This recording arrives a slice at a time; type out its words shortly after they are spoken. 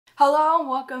Hello and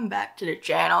welcome back to the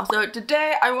channel. So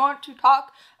today I want to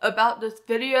talk about this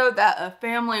video that a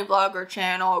family vlogger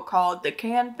channel called The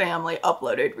Can Family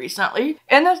uploaded recently.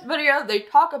 In this video they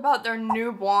talk about their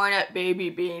newborn baby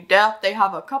being deaf. They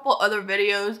have a couple other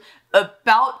videos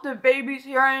about the baby's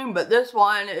hearing, but this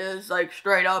one is like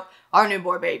straight up, our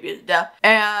newborn baby is deaf.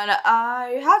 And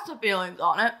I had some feelings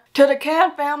on it. To the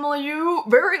Can family, you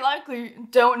very likely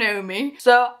don't know me.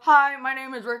 So, hi, my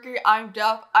name is Rikki. I'm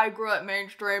deaf. I grew up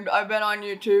mainstreamed. I've been on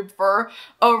YouTube for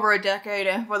over a decade,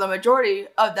 and for the majority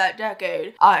of that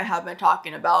decade, I have been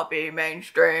talking about being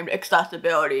mainstreamed,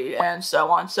 accessibility, and so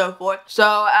on and so forth.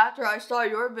 So, after I saw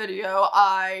your video,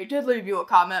 I did leave you a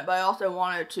comment, but I also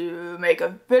wanted to make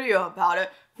a video about it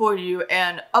for you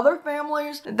and other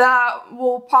families that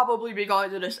will probably be going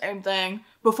through the same thing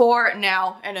before,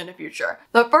 now, and in the future.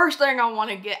 The first thing I want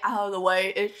to get out of the way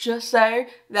is just say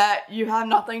that you have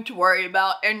nothing to worry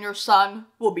about and your son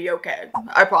will be okay.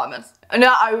 I promise.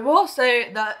 Now, I will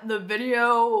say that the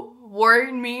video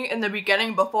worried me in the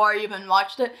beginning before I even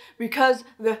watched it because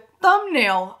the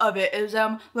thumbnail of it is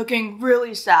them looking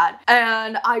really sad.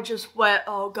 And I just went,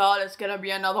 oh god, it's gonna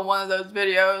be another one of those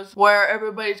videos where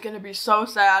everybody's gonna be so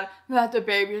sad that the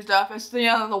baby's deaf, it's the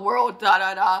end of the world, da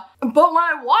da da. But when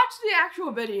I watched the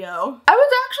actual video, I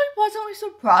was actually pleasantly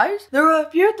surprised. There were a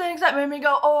few things that made me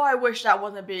go, oh, I wish that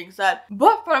wasn't being said.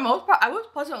 But for the most part, I was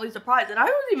pleasantly surprised, and I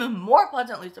was even more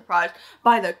pleasantly surprised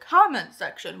by the comment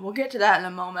section. We'll get to that in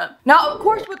a moment. Now, of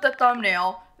course, with the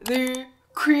thumbnail, the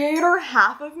creator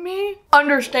half of me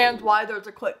understands why there's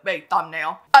a clickbait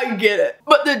thumbnail. I get it.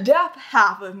 But the deaf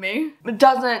half of me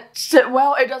doesn't sit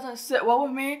well. It doesn't sit well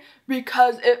with me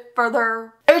because it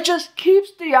just keeps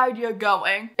the idea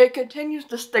going. It continues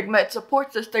the stigma. It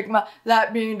supports the stigma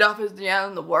that being deaf is the end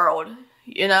of the world.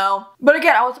 You know? But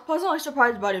again, I was pleasantly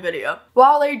surprised by the video.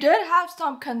 While they did have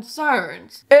some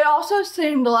concerns, it also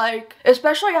seemed like,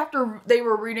 especially after they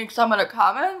were reading some of the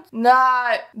comments,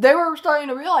 that they were starting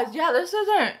to realize, yeah, this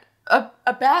isn't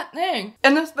a bad thing.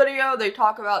 In this video, they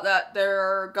talk about that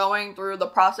they're going through the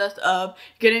process of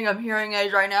getting him hearing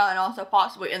aids right now and also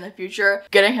possibly in the future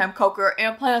getting him cochlear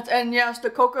implants. And yes, the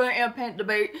cochlear implant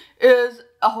debate is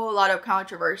a whole lot of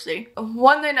controversy.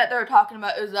 One thing that they were talking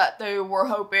about is that they were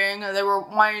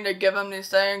wanting to give him these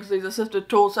things, these assistive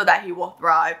tools, so that he will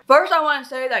thrive. First, I want to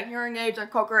say that hearing aids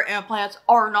and cochlear implants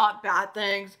are not bad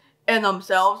things in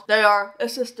themselves. They are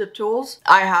assistive tools.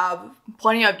 I have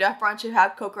plenty of deaf friends who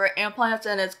have cochlear implants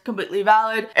and it's completely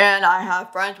valid, and I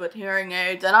have friends with hearing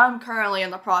aids and I'm currently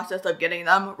in the process of getting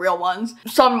them, real ones.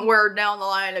 Somewhere down the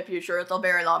line in the future, it's a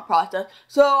very long process.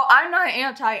 So I'm not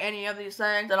anti any of these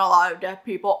things, and a lot of deaf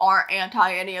people aren't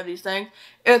anti any of these things.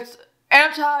 It's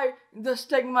anti the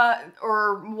stigma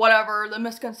or whatever, the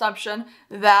misconception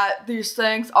that these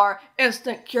things are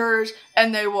instant cures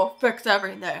and they will fix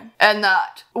everything, and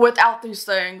that without these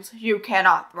things you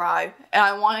cannot thrive. And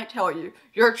I want to tell you,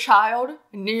 your child,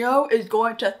 Neo, is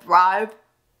going to thrive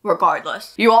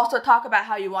regardless. You also talk about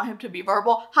how you want him to be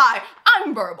verbal. Hi,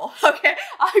 I'm verbal, okay?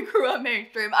 I grew up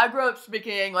mainstream. I grew up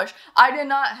speaking English. I did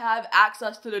not have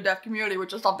access to the deaf community,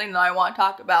 which is something that I want to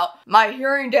talk about. My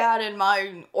hearing dad and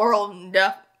my oral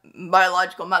deaf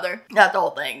biological mother, that's the whole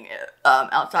thing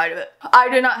outside of it. I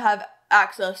did not have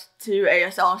access to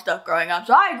ASL and stuff growing up,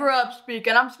 so I grew up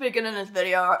speaking. I'm speaking in this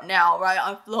video now, right?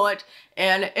 I'm fluent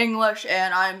in English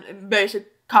and I'm basic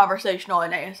conversational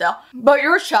in ASL. But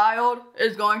your child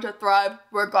is going to thrive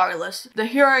regardless. The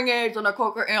hearing aids and the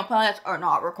cochlear implants are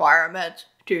not requirements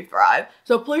to thrive.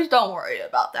 So please don't worry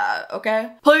about that,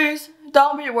 okay? Please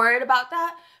don't be worried about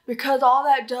that, because all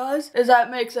that does is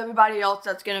that makes everybody else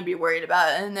that's gonna be worried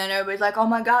about it. And then everybody's like, oh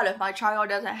my god, if my child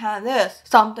doesn't have this,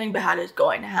 something bad is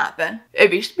going to happen.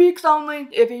 If he speaks only,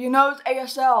 if he knows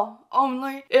ASL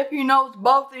only, if he knows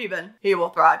both even, he will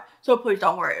thrive. So please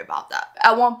don't worry about that.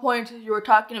 At one point, you were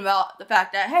talking about the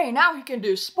fact that, hey, now he can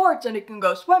do sports and he can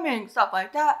go swimming, stuff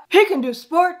like that. He can do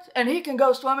sports and he can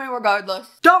go swimming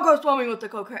regardless. Don't go swimming with the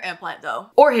cochlear implant though,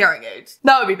 or hearing aids.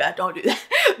 That would be bad, don't do that.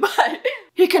 But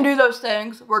he can do those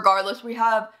things regardless. We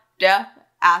have deaf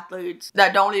athletes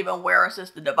that don't even wear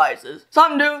assisted devices.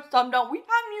 Some do, some don't. We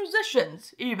have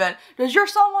musicians even. Does your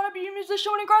son want to be a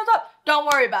musician when he grows up? Don't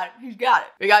worry about it. He's got it.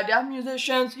 We got deaf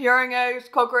musicians, hearing aids,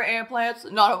 cochlear implants,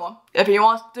 none of them. If he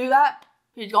wants to do that,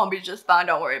 he's gonna be just fine.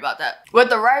 Don't worry about that. With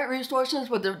the right resources,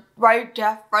 with the right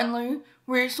deaf-friendly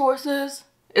resources,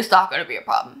 it's not gonna be a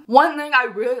problem. One thing I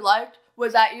really liked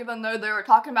was that even though they were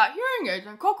talking about hearing aids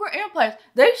and cochlear implants,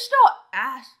 they still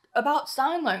asked about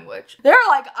sign language. They're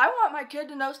like, I want my kid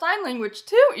to know sign language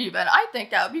too, even. I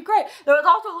think that would be great. There was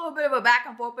also a little bit of a back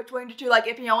and forth between the two, like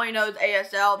if he only knows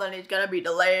ASL, then he's gonna be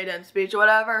delayed in speech or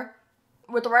whatever.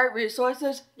 with the right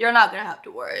resources, you're not gonna have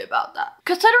to worry about that.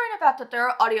 Considering the fact that there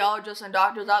are audiologists and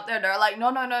doctors out there that are like,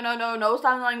 no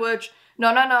sign language,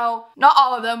 no, not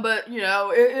all of them, but you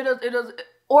know, it is.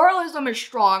 Oralism is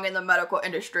strong in the medical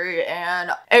industry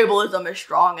and ableism is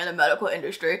strong in the medical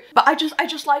industry. But I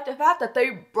just like the fact that they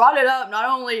brought it up not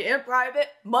only in private,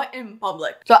 but in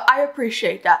public. So I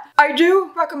appreciate that. I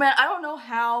do recommend, I don't know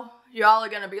how y'all are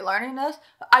gonna be learning this.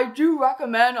 I do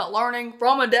recommend learning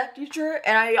from a deaf teacher,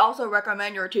 and I also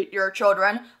recommend your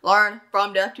children learn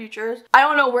from deaf teachers. I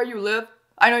don't know where you live.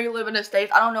 I know you live in the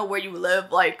States. I don't know where you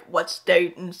live, like what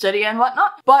state and city and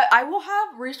whatnot. But I will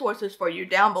have resources for you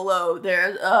down below.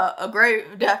 There's a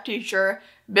great deaf teacher,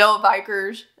 Bill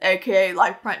Vikers, aka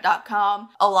lifeprint.com.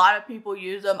 A lot of people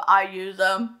use them. I use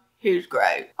them. He's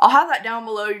great. I'll have that down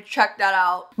below. You check that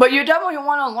out. But you definitely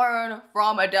want to learn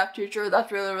from a deaf teacher.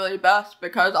 That's really best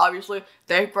because obviously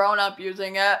they've grown up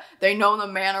using it. They know the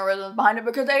mannerisms behind it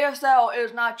because ASL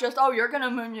is not just, oh, you're going to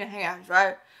move your hands,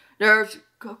 right? There's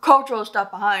cultural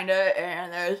stuff behind it,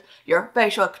 and there's your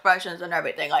facial expressions and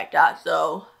everything like that.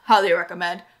 So highly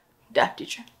recommend deaf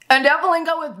teacher. And definitely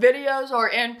go with videos or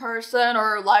in person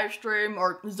or live stream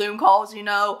or Zoom calls, you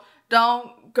know.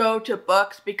 Don't go to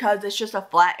books because it's just a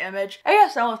flat image.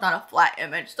 ASL is not a flat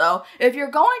image though. If you're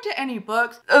going to any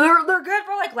books, they're good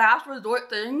for like last resort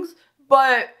things,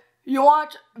 but you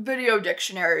want video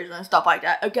dictionaries and stuff like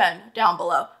that. Again, down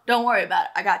below. Don't worry about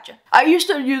it. I got you. I used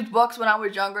to use books when I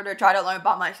was younger to try to learn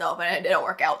by myself, and it didn't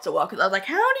work out so well because I was like,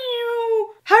 how do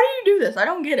you do this? I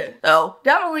don't get it. So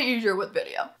definitely easier with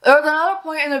video. There was another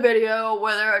point in the video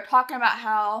where they were talking about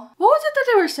how, what was it that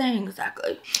they were saying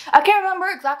exactly? I can't remember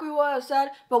exactly what I said,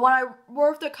 but when I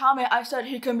wrote the comment, I said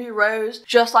he can be raised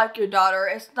just like your daughter.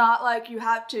 It's not like you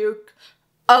have to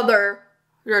other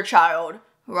your child,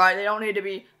 right? They don't need to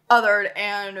be othered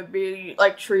and be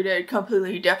like treated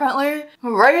completely differently.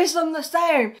 Raise them the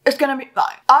same. It's gonna be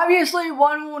fine. Obviously,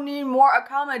 one will need more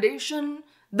accommodation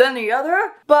than the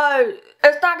other, but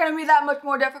it's not gonna be that much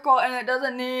more difficult, and it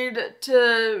doesn't need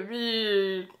to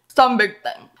be some big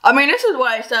thing. I mean, this is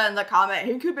what I said in the comment.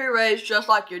 He could be raised just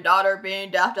like your daughter. Being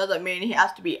deaf doesn't mean he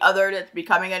has to be othered. It's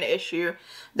becoming an issue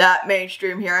that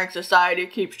mainstream hearing society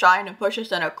keeps trying to push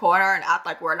us in a corner and act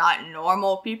like we're not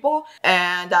normal people.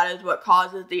 And that is what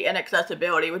causes the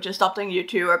inaccessibility, which is something you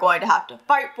two are going to have to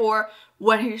fight for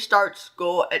when he starts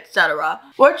school, etc.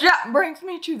 Which, yeah, brings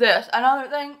me to this. Another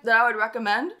thing that I would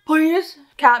recommend, please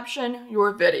caption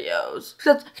your videos.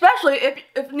 Especially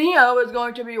if Neo is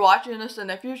going to be watching this in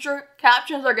the future,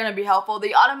 captions are going to be helpful.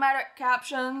 The automatic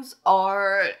captions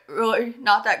are really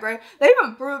not that great. They've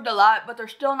improved a lot, but they're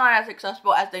still not as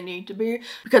accessible as they need to be,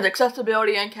 because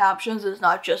accessibility in captions is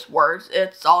not just words,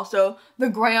 it's also the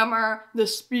grammar, the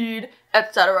speed,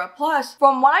 etc. Plus,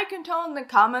 from what I can tell in the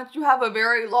comments, you have a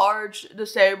very large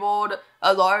disabled,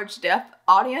 a large deaf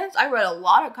audience. I read a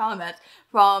lot of comments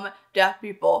from deaf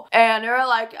people, and they're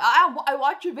like, I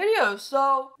watch your videos.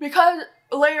 So because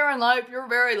later in life, you're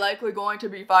very likely going to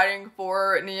be fighting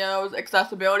for Neo's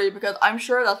accessibility, because I'm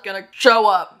sure that's going to show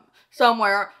up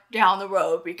somewhere down the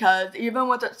road, because even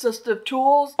with assistive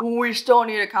tools, we still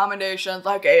need accommodations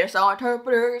like ASL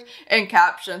interpreters and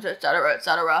captions,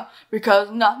 etc., because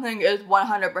nothing is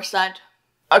 100%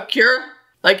 a cure.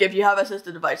 Like, if you have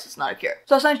assistive device, it's not a cure.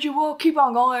 So since you will keep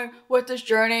on going with this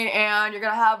journey, and you're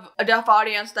gonna have a deaf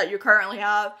audience that you currently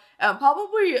have, and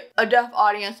probably a deaf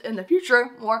audience in the future,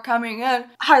 more coming in,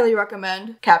 highly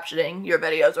recommend captioning your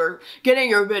videos, or getting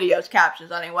your videos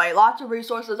captions anyway. Lots of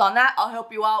resources on that. I'll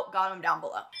help you out. Got them down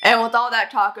below. And with all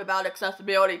that talk about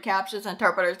accessibility, captions,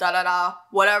 interpreters,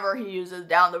 whatever he uses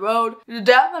down the road,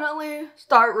 definitely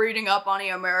start reading up on the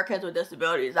Americans with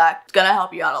Disabilities Act. It's gonna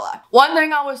help you out a lot. One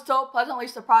thing I was so pleasantly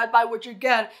surprised by, which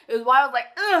again is why I was like,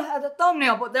 as a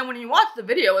thumbnail, but then when you watch the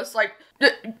video, it's like,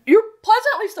 you're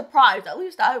pleasantly surprised, at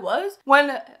least I was, when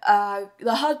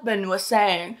the husband was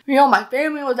saying, you know, my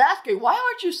family was asking, why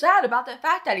aren't you sad about the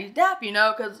fact that he's deaf, you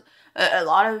know, because a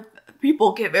lot of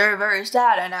people get very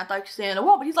sad and act like stay in the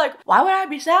world, but he's like, why would I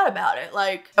be sad about it?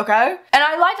 Like, okay? And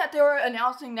I like that they were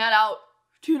announcing that out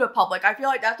to the public. I feel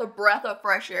like that's a breath of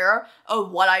fresh air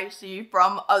of what I see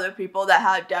from other people that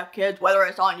have deaf kids, whether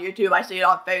it's on YouTube, I see it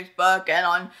on Facebook and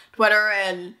on Twitter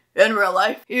and in real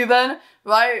life even,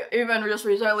 right? Even just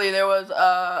recently there was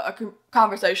a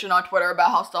conversation on Twitter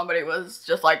about how somebody was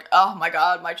just like, oh my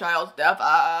god, my child's deaf,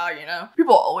 you know?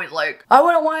 People always like, I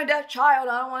wouldn't want a deaf child,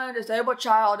 I don't want a disabled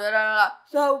child,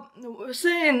 So,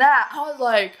 seeing that, I was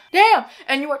like, damn.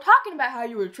 And you were talking about how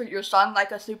you would treat your son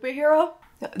like a superhero.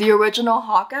 The original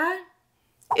Hawkeye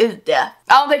is deaf.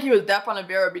 I don't think he was deaf from the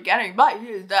very beginning, but he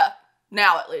is deaf.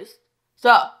 Now, at least.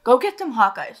 So, go get some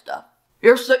Hawkeye stuff.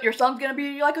 Your son's gonna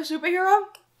be like a superhero?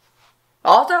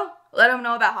 Also, let him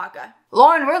know about Hawkeye.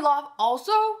 Lauren Ridloff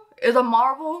also is a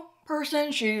Marvel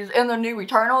person. She's in the new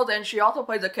Eternals, and she also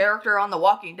plays a character on The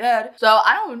Walking Dead. So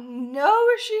I don't know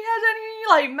if she has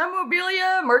any like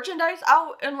memorabilia, merchandise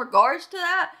out in regards to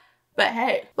that. But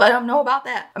hey, let them know about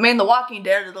that. I mean, The Walking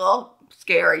Dead is a little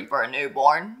scary for a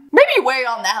newborn. Maybe wait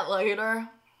on that later.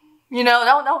 You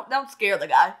know, don't scare the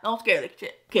guy. Don't scare the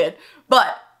kid.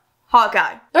 But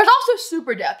Hawkeye. There's also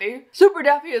Super Deafy. Super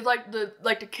Deafy is like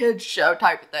the kids show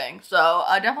type of thing. So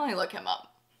definitely look him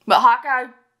up. But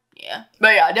Hawkeye, yeah.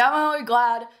 But yeah, definitely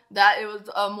glad that it was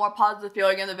a more positive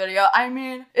feeling in the video. I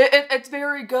mean, it's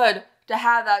very good to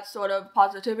have that sort of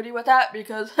positivity with that,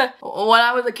 because when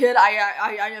I was a kid,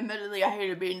 I admittedly I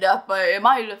hated being deaf, but in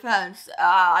my defense,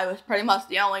 I was pretty much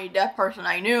the only deaf person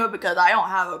I knew, because I don't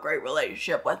have a great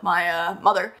relationship with my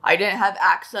mother. I didn't have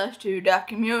access to deaf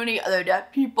community, other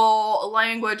deaf people,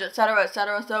 language, etc.,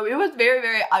 etc. So it was very,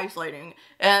 very isolating,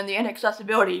 and the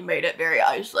inaccessibility made it very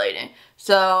isolating.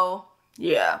 So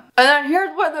yeah. And then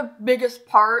here's where the biggest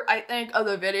part, I think, of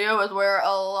the video is, where a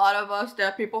lot of us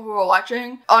deaf people who were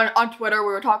watching on Twitter,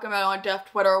 we were talking about on deaf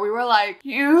Twitter, we were like,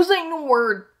 using the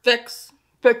word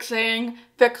fixing,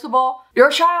 fixable.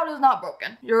 Your child is not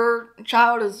broken. Your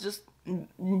child is just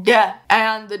deaf,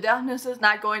 and the deafness is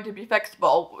not going to be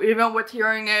fixable. Even with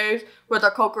hearing aids, with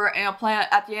a cochlear implant,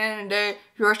 at the end of the day,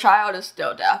 your child is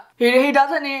still deaf. He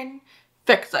doesn't need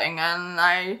fixing, and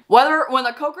when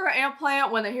the cochlear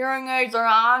implant, when the hearing aids are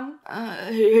on,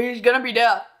 he's gonna be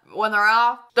deaf. When they're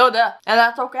off, still deaf, and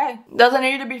that's okay. Doesn't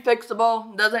need to be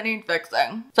fixable, doesn't need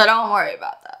fixing, so don't worry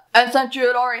about that. And since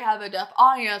you already have a deaf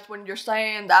audience, when you're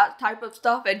saying that type of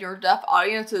stuff and your deaf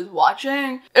audience is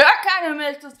watching, that kind of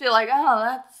makes us feel like, oh,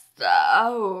 that's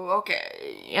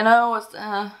okay, you know,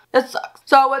 it sucks.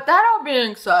 So with that all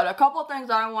being said, a couple of things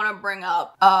that I want to bring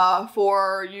up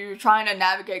for you trying to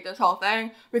navigate this whole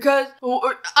thing, because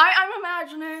I'm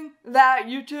imagining that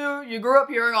you two, you grew up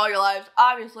hearing all your lives,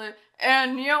 obviously,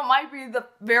 and you know, might be the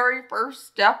very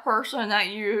first deaf person that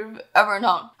you've ever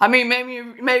known. I mean,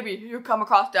 maybe you come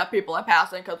across deaf people in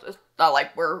passing, because it's not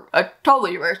like we're a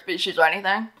totally rare species or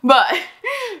anything, but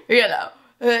you know.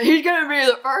 He's gonna be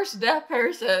the first deaf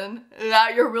person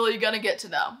that you're really gonna get to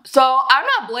know. So I'm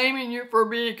not blaming you for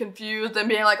being confused and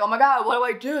being like, oh my god, what do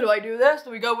I do? Do I do this? Do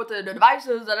we go with the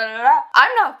devices? Da, da, da, da.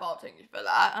 I'm not faulting you for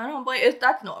that. I don't blame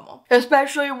that's normal.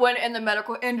 Especially when in the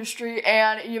medical industry,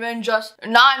 and even just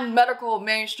non-medical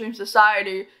mainstream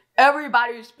society,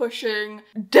 everybody's pushing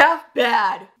deaf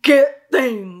bad, get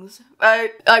things,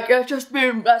 right? Like, it's just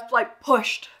being, that's like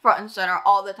pushed front and center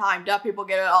all the time. Deaf people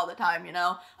get it all the time, you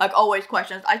know? Like, always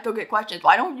questions. I still get questions.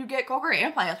 Why don't you get cochlear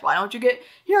implants? Why don't you get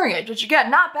hearing aids? Which,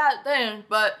 again, not bad things,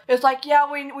 but it's like,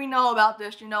 yeah, we know about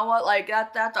this, you know what? Like,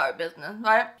 that's our business,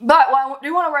 right? But what I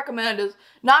do want to recommend is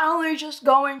not only just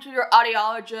going to your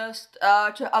audiologist,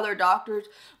 to other doctors,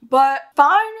 but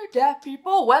find deaf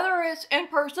people, whether it's in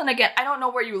person. Again, I don't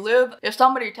know where you live. If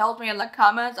somebody tells me in the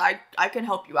comments, I can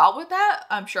help you out with that.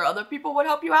 I'm sure other people would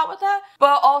help you out with that.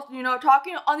 But also, you know,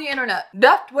 talking on the internet.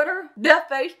 Deaf Twitter, deaf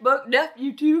Facebook, deaf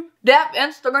YouTube, deaf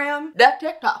Instagram, deaf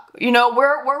TikTok. You know,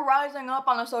 we're rising up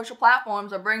on the social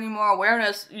platforms and bringing more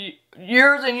awareness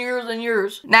years and years and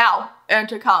years now and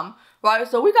to come. Right,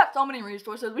 so we got so many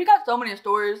resources, we got so many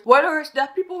stories, whether it's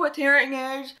deaf people with hearing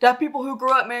aids, deaf people who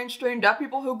grew up mainstream, deaf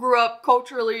people who grew up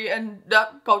culturally in deaf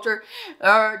culture,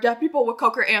 or deaf people with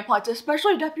cochlear implants,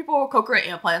 especially deaf people with cochlear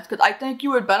implants, because I think you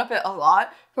would benefit a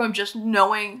lot from just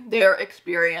knowing their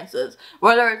experiences.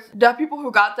 Whether it's deaf people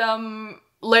who got them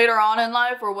later on in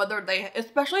life, or whether they,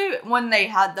 especially when they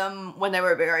had them when they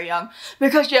were very young.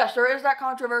 Because yes, there is that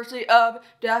controversy of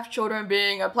deaf children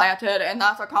being implanted, and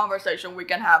that's a conversation we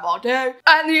can have all day.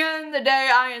 At the end of the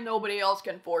day, I and nobody else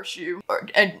can force you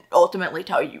and ultimately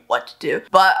tell you what to do.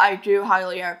 But I do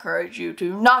highly encourage you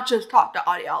to not just talk to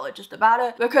audiologists about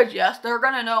it, because yes, they're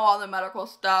gonna know all the medical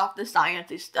stuff, the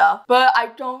sciencey stuff, but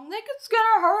I don't think it's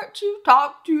gonna hurt to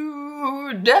talk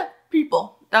to deaf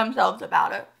people themselves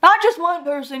about it. Not just one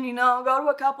person, you know, go to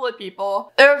a couple of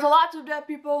people. There's lots of deaf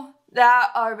people that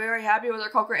are very happy with their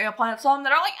cochlear implants. Some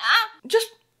that are like, just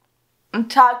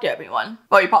talk to everyone.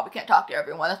 Well, you probably can't talk to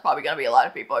everyone. That's probably gonna be a lot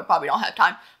of people. You probably don't have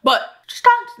time, but just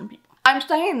talk to some people. I'm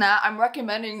saying that, I'm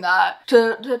recommending that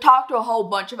to talk to a whole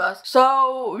bunch of us,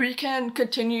 so we can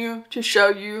continue to show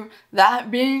you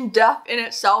that being deaf in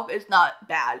itself is not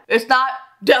bad. It's not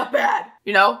deaf bad,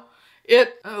 you know?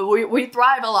 We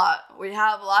thrive a lot. We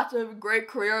have lots of great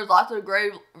careers, lots of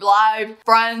great lives,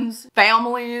 friends,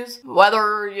 families,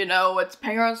 whether, you know, it's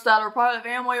parents that are part of the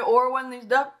family, or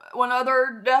when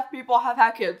other deaf people have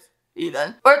had kids.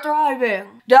 even, or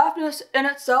thriving. Deafness in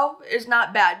itself is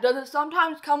not bad. Does it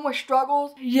sometimes come with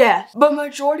struggles? Yes. But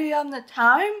majority of the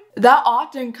time, that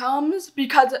often comes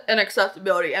because of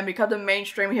inaccessibility and because of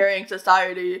mainstream hearing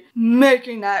society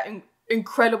making that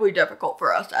incredibly difficult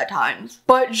for us at times.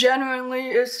 But genuinely,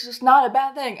 it's just not a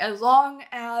bad thing. As long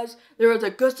as there is a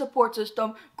good support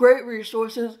system, great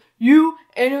resources, you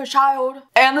and your child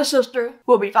and the sister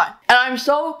will be fine. And I'm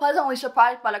so pleasantly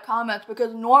surprised by the comments,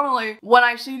 because normally when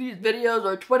I see these videos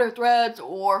or Twitter threads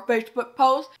or Facebook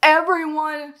posts,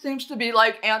 everyone seems to be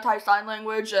like anti-sign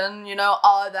language and, you know,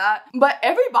 all of that. But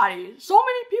everybody, so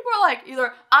many people are like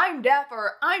either I'm deaf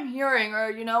or I'm hearing, or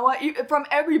you know what, from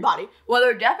everybody,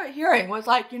 whether deaf or hearing, was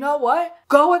like, you know what,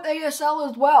 go with ASL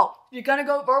as well. If you're gonna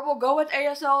go verbal, go with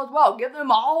ASL as well. Give them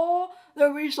all the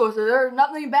resources. There's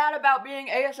nothing bad about being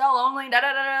ASL only, da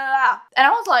da da da da. And I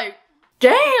was like,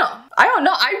 damn, I don't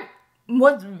know. I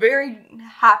was very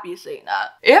happy seeing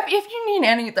that. If you need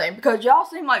anything, because y'all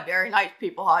seem like very nice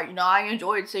people, huh? You know, I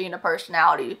enjoyed seeing the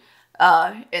personality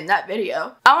in that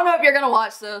video. I don't know if you're gonna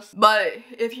watch this, but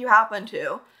if you happen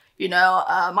to, you know,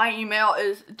 my email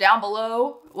is down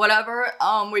below, whatever.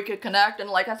 We could connect, and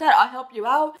like I said, I'll help you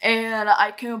out, and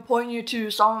I can point you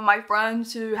to some of my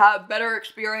friends who have better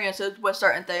experiences with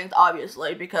certain things,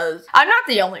 obviously, because I'm not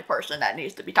the only person that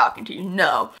needs to be talking to you,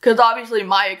 no. Because obviously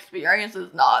my experience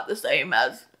is not the same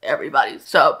as everybody's.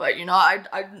 So, but you know, I'd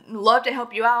love to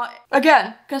help you out.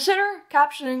 Again, consider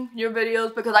captioning your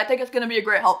videos, because I think it's going to be a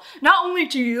great help. Not only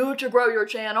to you to grow your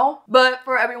channel, but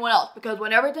for everyone else, because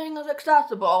when everything is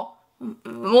accessible,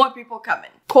 more people come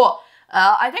in. Cool.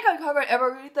 I think I covered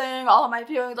everything, all of my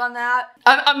feelings on that.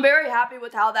 I'm very happy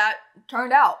with how that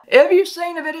turned out. If you've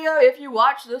seen the video, if you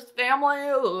watched this family,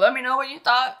 let me know what you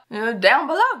thought down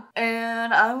below.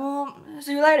 And I will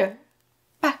see you later.